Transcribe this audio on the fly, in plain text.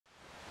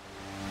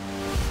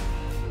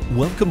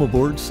Welcome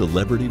aboard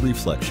Celebrity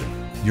Reflection,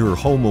 your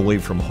home away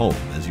from home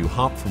as you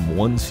hop from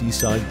one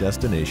seaside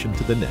destination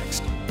to the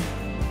next.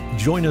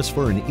 Join us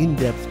for an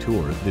in-depth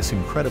tour of this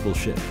incredible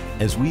ship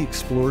as we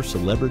explore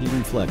Celebrity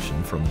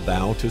Reflection from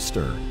bow to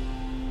stern.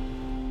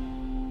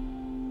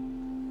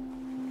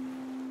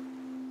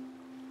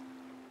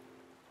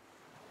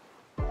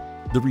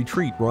 The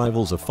retreat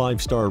rivals a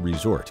five-star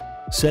resort,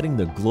 setting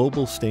the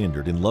global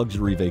standard in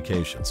luxury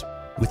vacations.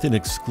 With an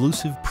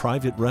exclusive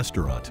private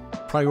restaurant,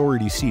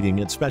 priority seating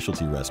at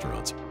specialty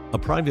restaurants, a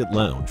private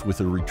lounge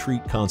with a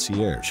retreat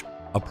concierge,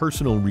 a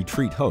personal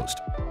retreat host,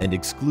 and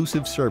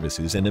exclusive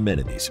services and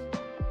amenities.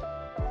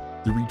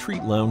 The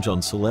retreat lounge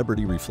on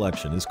Celebrity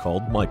Reflection is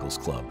called Michael's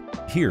Club.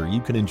 Here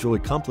you can enjoy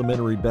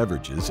complimentary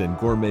beverages and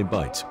gourmet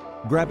bites,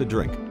 grab a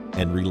drink,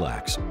 and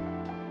relax.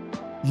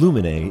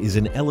 Lumine is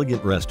an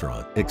elegant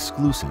restaurant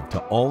exclusive to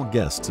all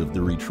guests of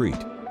the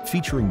retreat,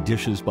 featuring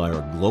dishes by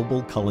our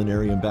global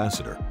culinary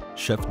ambassador,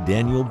 Chef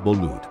Daniel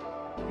Boulud.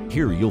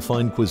 Here you'll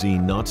find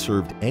cuisine not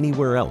served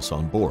anywhere else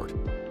on board.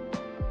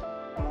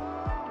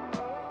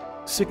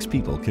 6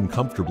 people can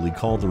comfortably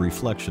call the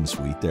Reflection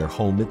Suite their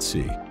home at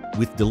sea,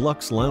 with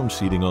deluxe lounge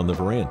seating on the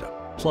veranda,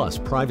 plus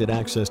private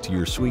access to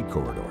your suite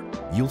corridor.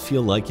 You'll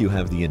feel like you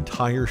have the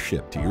entire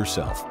ship to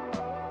yourself.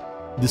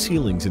 The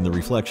ceilings in the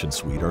Reflection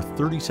Suite are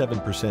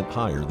 37%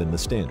 higher than the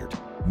standard,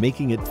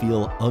 making it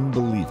feel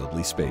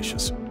unbelievably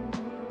spacious.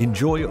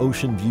 Enjoy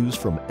ocean views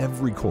from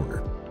every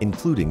corner,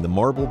 including the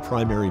marble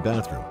primary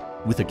bathroom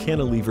with a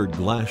cantilevered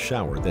glass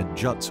shower that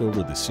juts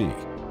over the sea.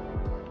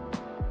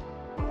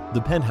 The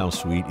Penthouse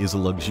Suite is a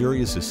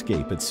luxurious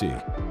escape at sea,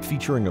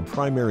 featuring a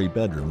primary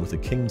bedroom with a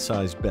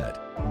king-sized bed,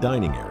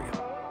 dining area,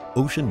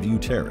 ocean view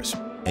terrace,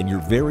 and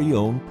your very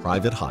own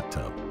private hot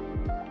tub.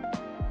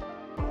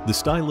 The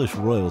stylish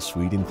Royal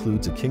Suite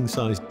includes a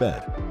king-sized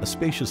bed, a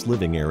spacious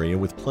living area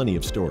with plenty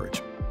of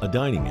storage, a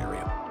dining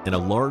area, and a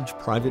large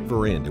private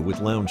veranda with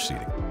lounge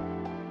seating.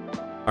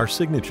 Our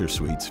signature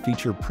suites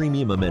feature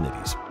premium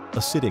amenities,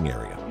 a sitting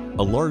area,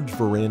 a large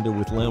veranda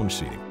with lounge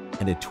seating,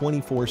 and a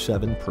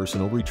 24/7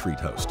 personal retreat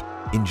host.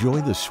 Enjoy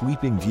the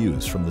sweeping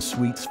views from the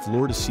suite's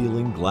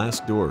floor-to-ceiling glass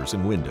doors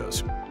and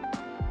windows.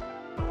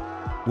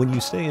 When you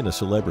stay in a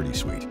Celebrity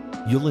Suite,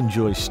 you'll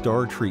enjoy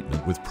star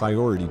treatment with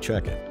priority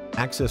check-in,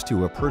 access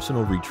to a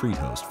personal retreat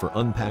host for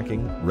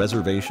unpacking,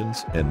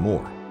 reservations, and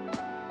more.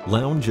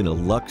 Lounge in a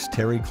luxe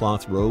terry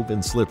cloth robe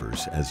and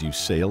slippers as you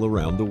sail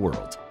around the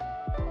world.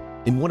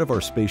 In one of our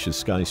spacious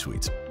sky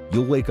suites,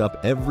 you'll wake up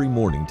every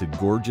morning to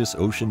gorgeous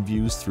ocean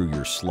views through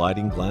your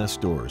sliding glass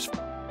doors.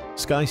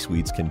 Sky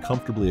suites can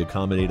comfortably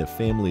accommodate a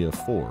family of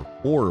 4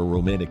 or a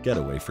romantic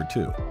getaway for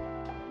 2.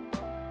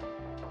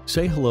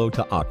 Say hello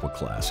to Aqua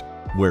Class,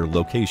 where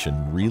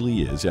location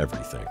really is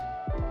everything.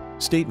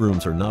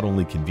 Staterooms are not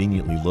only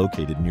conveniently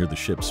located near the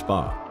ship's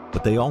spa,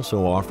 but they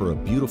also offer a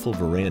beautiful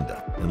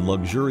veranda and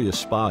luxurious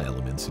spa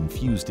elements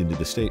infused into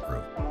the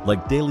stateroom,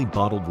 like daily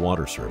bottled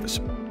water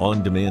service,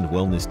 on-demand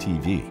wellness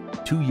TV,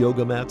 2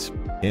 yoga mats,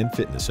 and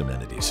fitness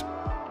amenities.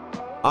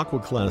 Aqua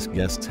Class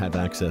guests have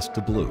access to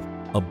Blue,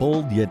 a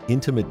bold yet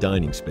intimate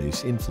dining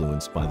space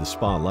influenced by the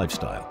spa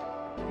lifestyle.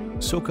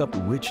 Soak up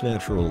rich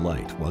natural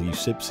light while you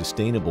sip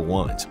sustainable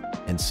wines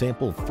and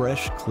sample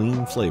fresh,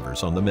 clean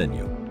flavors on the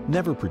menu.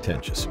 Never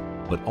pretentious,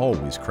 but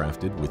always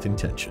crafted with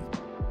intention.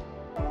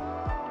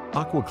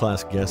 Aqua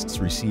Class guests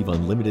receive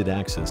unlimited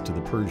access to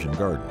the Persian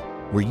Garden,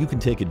 where you can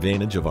take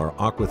advantage of our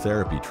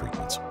aquatherapy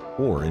treatments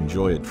or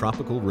enjoy a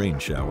tropical rain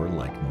shower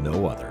like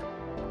no other.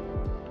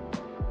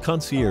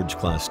 Concierge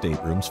Class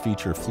staterooms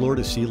feature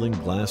floor-to-ceiling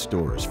glass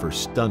doors for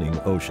stunning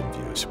ocean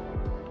views.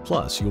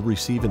 Plus, you'll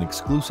receive an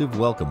exclusive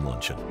welcome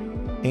luncheon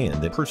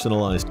and a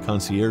personalized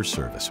concierge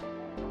service.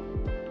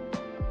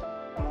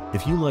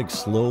 If you like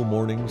slow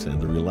mornings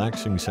and the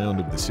relaxing sound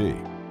of the sea,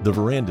 the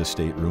veranda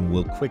stateroom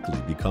will quickly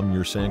become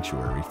your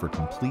sanctuary for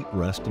complete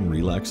rest and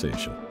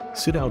relaxation.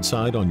 Sit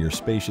outside on your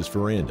spacious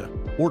veranda,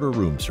 order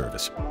room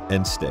service,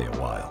 and stay a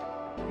while.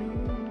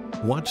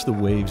 Watch the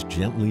waves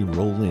gently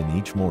roll in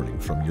each morning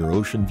from your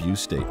ocean view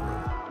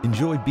stateroom.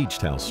 Enjoy beach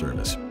towel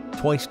service,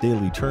 twice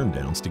daily turn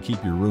downs to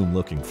keep your room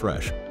looking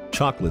fresh,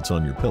 chocolates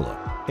on your pillow,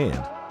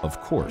 and, of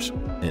course,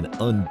 an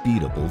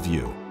unbeatable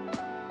view.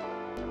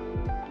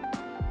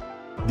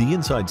 The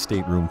inside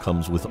stateroom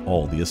comes with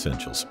all the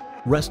essentials.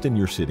 Rest in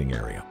your sitting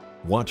area,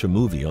 watch a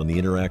movie on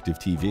the interactive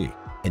TV,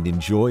 and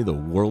enjoy the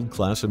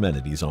world-class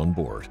amenities on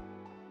board.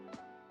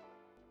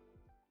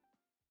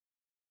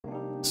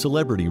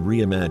 Celebrity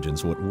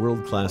reimagines what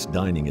world-class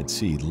dining at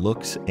sea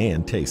looks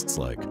and tastes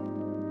like.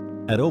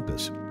 At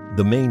Opus,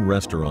 the main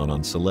restaurant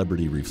on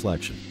Celebrity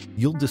Reflection,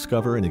 you'll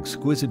discover an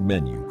exquisite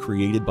menu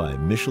created by a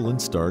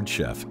Michelin-starred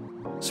chef.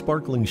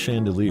 Sparkling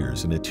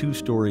chandeliers in a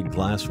 2-story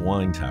glass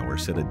wine tower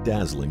set a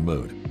dazzling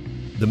mood.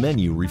 The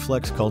menu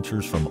reflects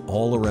cultures from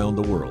all around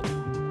the world.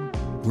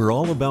 We're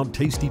all about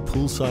tasty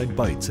poolside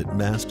bites at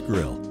Mast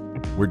Grill,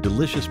 where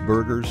delicious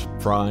burgers,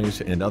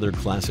 fries, and other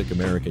classic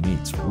American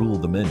eats rule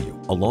the menu,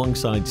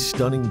 alongside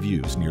stunning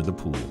views near the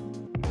pool.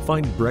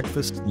 Find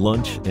breakfast,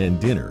 lunch, and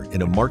dinner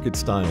in a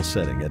market-style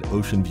setting at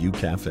Ocean View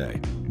Cafe.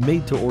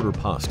 Made-to-order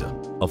pasta,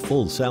 a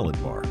full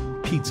salad bar,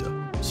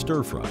 pizza,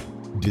 stir-fry,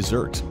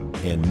 desserts,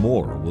 and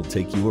more will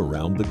take you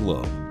around the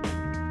globe.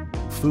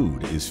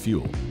 Food is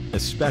fuel,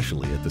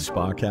 especially at the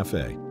Spa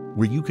Cafe,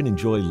 where you can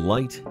enjoy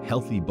light,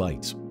 healthy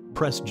bites,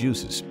 pressed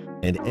juices,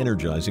 and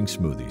energizing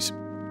smoothies.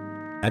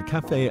 At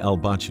Cafe Al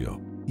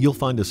Baccio, you'll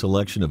find a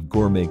selection of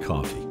gourmet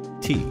coffee,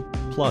 tea,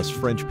 plus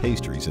French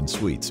pastries and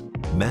sweets.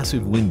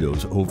 Massive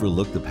windows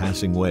overlook the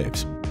passing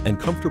waves, and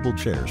comfortable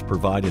chairs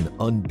provide an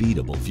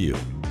unbeatable view.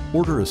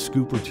 Order a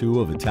scoop or two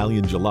of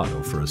Italian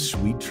gelato for a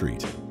sweet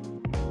treat.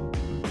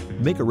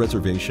 Make a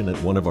reservation at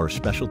one of our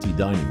specialty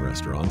dining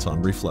restaurants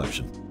on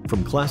Reflection.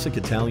 From classic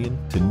Italian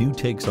to new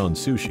takes on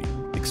sushi,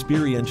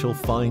 experiential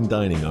fine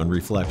dining on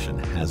Reflection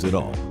has it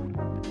all.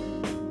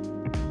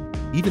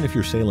 Even if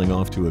you're sailing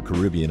off to a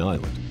Caribbean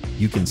island,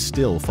 you can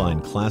still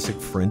find classic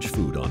French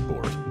food on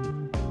board.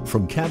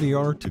 From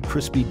caviar to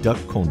crispy duck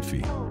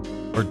confit,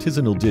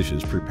 artisanal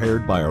dishes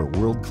prepared by our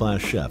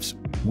world-class chefs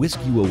whisk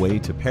you away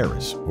to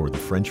Paris or the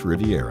French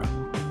Riviera.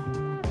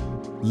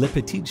 Le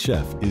Petit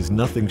Chef is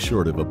nothing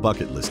short of a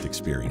bucket list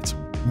experience,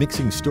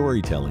 mixing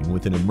storytelling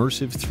with an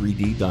immersive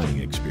 3D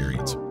dining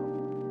experience.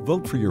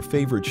 Vote for your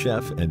favorite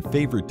chef and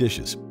favorite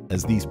dishes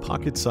as these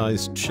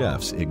pocket-sized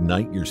chefs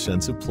ignite your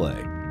sense of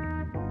play.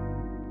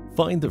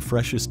 Find the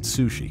freshest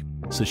sushi,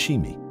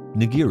 sashimi,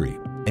 nigiri,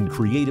 and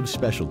creative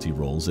specialty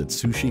rolls at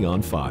Sushi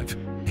on 5.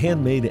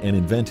 Handmade and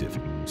inventive,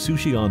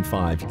 Sushi on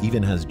 5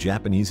 even has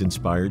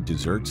Japanese-inspired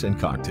desserts and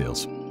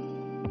cocktails.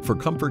 For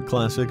comfort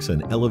classics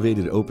and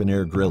elevated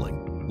open-air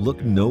grilling,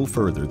 look no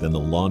further than the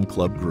Lawn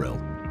Club Grill.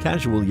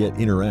 Casual yet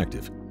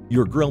interactive,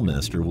 your grill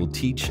master will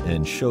teach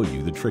and show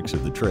you the tricks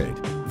of the trade,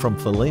 from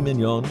filet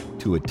mignon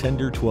to a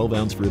tender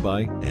 12-ounce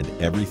ribeye and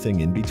everything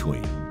in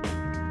between.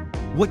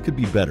 What could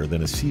be better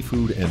than a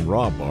seafood and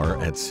raw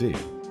bar at sea?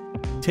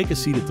 Take a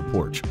seat at the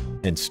porch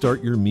and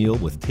start your meal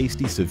with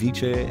tasty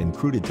ceviche and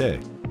crudité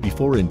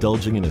before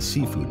indulging in a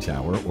seafood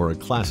tower or a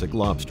classic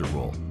lobster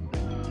roll.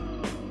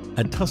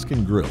 At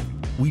Tuscan Grill,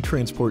 we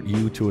transport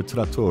you to a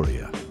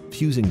trattoria,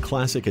 fusing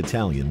classic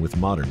Italian with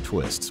modern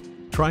twists.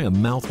 Try a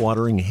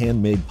mouth-watering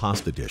handmade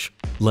pasta dish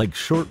like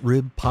short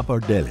rib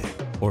pappardelle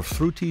or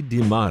frutti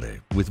di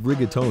mare with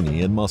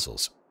rigatoni and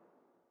mussels.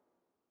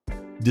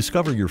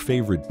 Discover your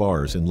favorite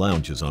bars and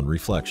lounges on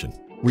Reflection,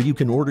 where you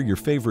can order your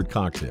favorite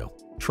cocktail,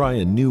 try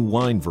a new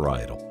wine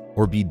varietal,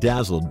 or be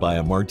dazzled by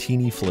a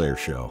martini flair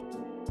show.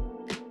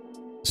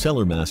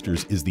 Cellar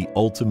Masters is the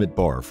ultimate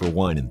bar for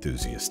wine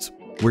enthusiasts,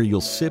 where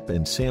you'll sip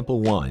and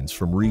sample wines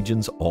from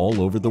regions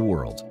all over the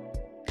world.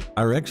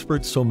 Our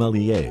expert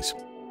sommeliers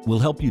will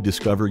help you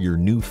discover your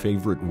new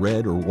favorite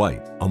red or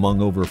white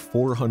among over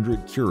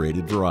 400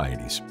 curated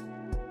varieties.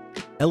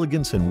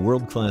 Elegance and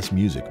world-class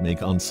music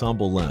make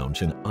Ensemble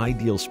Lounge an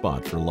ideal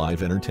spot for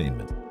live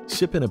entertainment.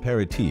 Sip an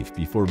aperitif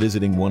before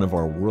visiting one of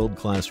our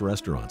world-class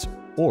restaurants,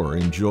 or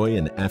enjoy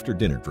an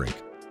after-dinner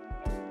drink.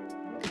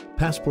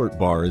 Passport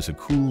Bar is a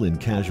cool and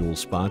casual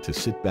spot to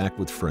sit back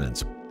with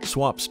friends,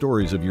 swap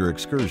stories of your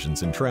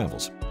excursions and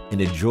travels,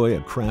 and enjoy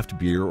a craft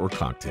beer or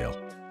cocktail.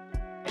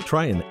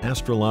 Try an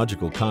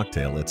astrological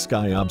cocktail at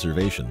Sky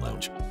Observation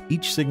Lounge.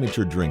 Each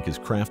signature drink is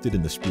crafted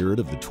in the spirit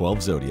of the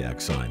 12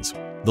 zodiac signs.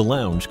 The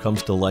lounge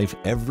comes to life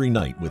every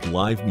night with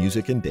live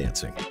music and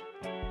dancing.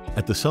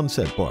 At the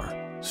Sunset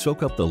Bar,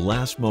 soak up the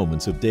last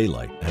moments of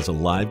daylight as a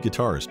live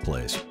guitarist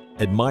plays.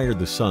 Admire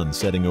the sun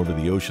setting over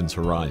the ocean's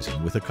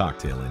horizon with a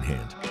cocktail in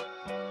hand.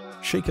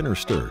 Shaken or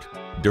stirred,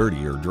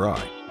 dirty or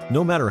dry,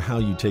 no matter how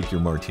you take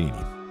your martini,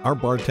 our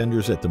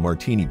bartenders at the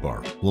Martini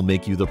Bar will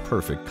make you the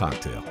perfect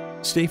cocktail.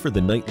 Stay for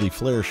the nightly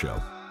flair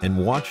show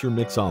and watch your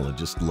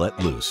mixologist let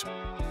loose.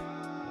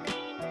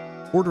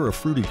 Order a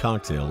fruity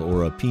cocktail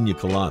or a piña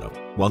colada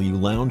while you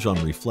lounge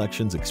on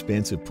Reflection's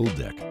expansive pool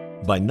deck.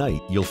 By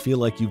night, you'll feel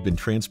like you've been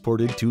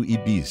transported to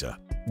Ibiza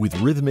with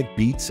rhythmic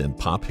beats and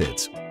pop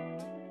hits.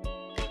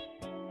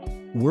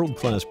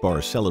 World-class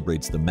Bar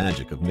celebrates the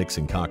magic of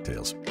mixing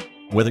cocktails.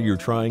 Whether you're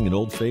trying an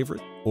old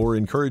favorite or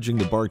encouraging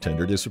the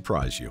bartender to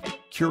surprise you,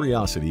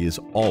 curiosity is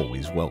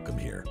always welcome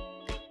here.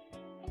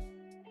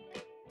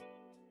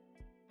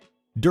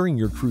 During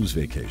your cruise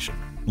vacation,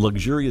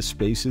 luxurious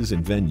spaces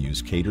and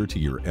venues cater to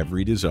your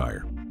every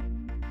desire.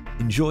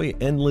 Enjoy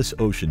endless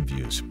ocean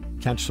views,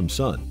 catch some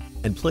sun,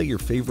 and play your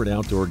favorite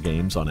outdoor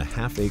games on a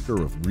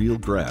half-acre of real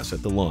grass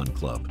at the Lawn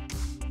Club.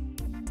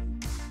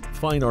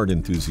 Fine art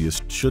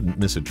enthusiasts shouldn't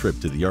miss a trip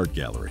to the art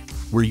gallery,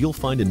 where you'll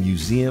find a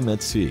museum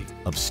at sea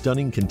of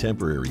stunning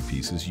contemporary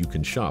pieces you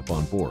can shop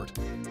on board.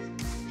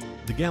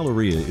 The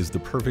Galleria is the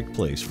perfect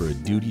place for a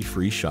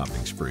duty-free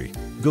shopping spree.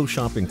 Go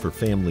shopping for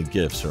family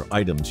gifts or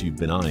items you've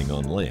been eyeing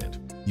on land.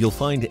 You'll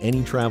find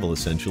any travel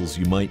essentials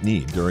you might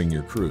need during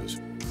your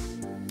cruise.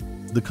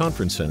 The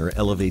Conference Center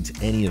elevates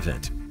any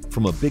event,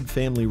 from a big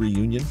family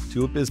reunion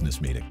to a business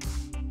meeting.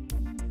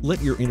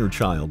 Let your inner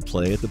child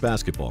play at the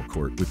basketball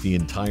court with the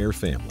entire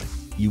family.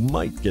 You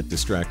might get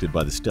distracted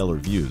by the stellar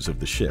views of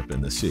the ship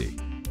and the sea.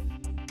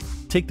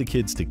 Take the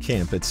kids to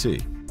Camp at Sea,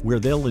 where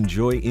they'll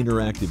enjoy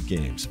interactive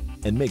games,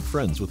 and make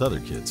friends with other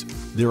kids.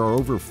 There are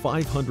over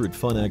 500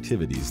 fun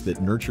activities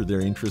that nurture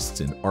their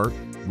interests in art,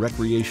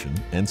 recreation,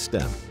 and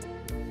STEM.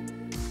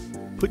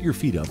 Put your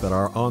feet up at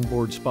our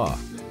onboard spa,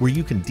 where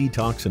you can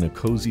detox in a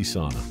cozy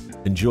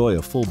sauna, enjoy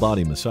a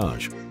full-body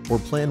massage, or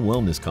plan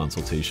wellness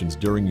consultations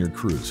during your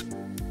cruise.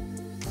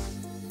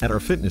 At our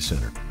fitness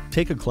center,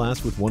 take a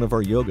class with one of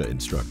our yoga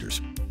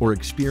instructors, or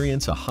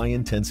experience a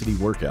high-intensity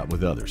workout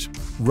with others.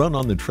 Run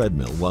on the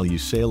treadmill while you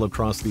sail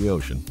across the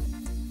ocean.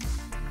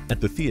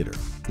 At the theater,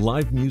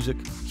 live music,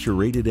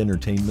 curated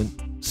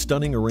entertainment,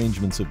 stunning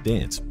arrangements of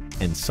dance,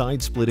 and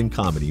side-splitting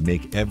comedy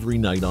make every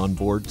night on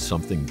board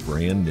something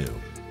brand new.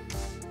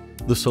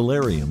 The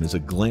solarium is a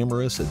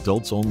glamorous,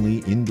 adults-only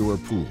indoor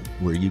pool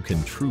where you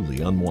can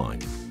truly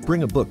unwind.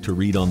 Bring a book to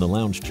read on the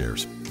lounge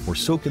chairs, or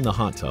soak in the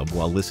hot tub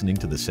while listening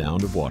to the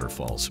sound of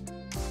waterfalls.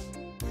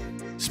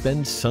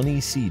 Spend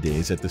sunny sea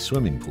days at the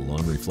swimming pool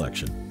on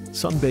Reflection.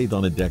 Sunbathe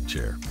on a deck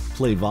chair,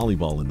 play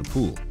volleyball in the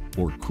pool,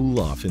 or cool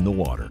off in the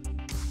water.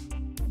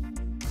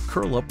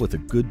 Curl up with a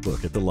good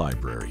book at the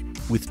library.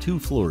 With 2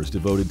 floors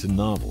devoted to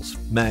novels,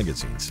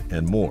 magazines,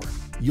 and more,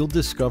 you'll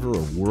discover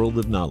a world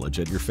of knowledge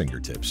at your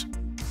fingertips.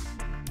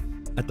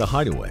 At the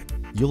Hideaway,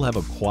 you'll have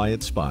a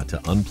quiet spot to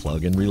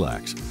unplug and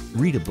relax.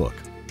 Read a book,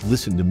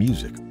 listen to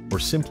music, or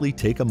simply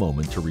take a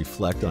moment to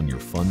reflect on your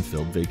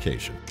fun-filled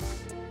vacation.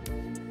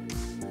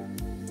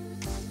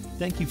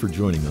 Thank you for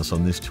joining us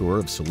on this tour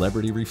of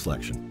Celebrity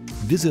Reflection.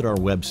 Visit our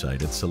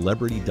website at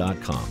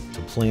celebrity.com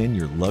to plan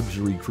your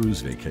luxury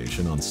cruise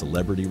vacation on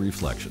Celebrity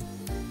Reflection.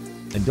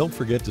 And don't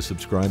forget to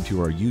subscribe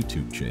to our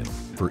YouTube channel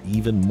for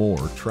even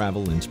more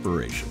travel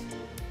inspiration.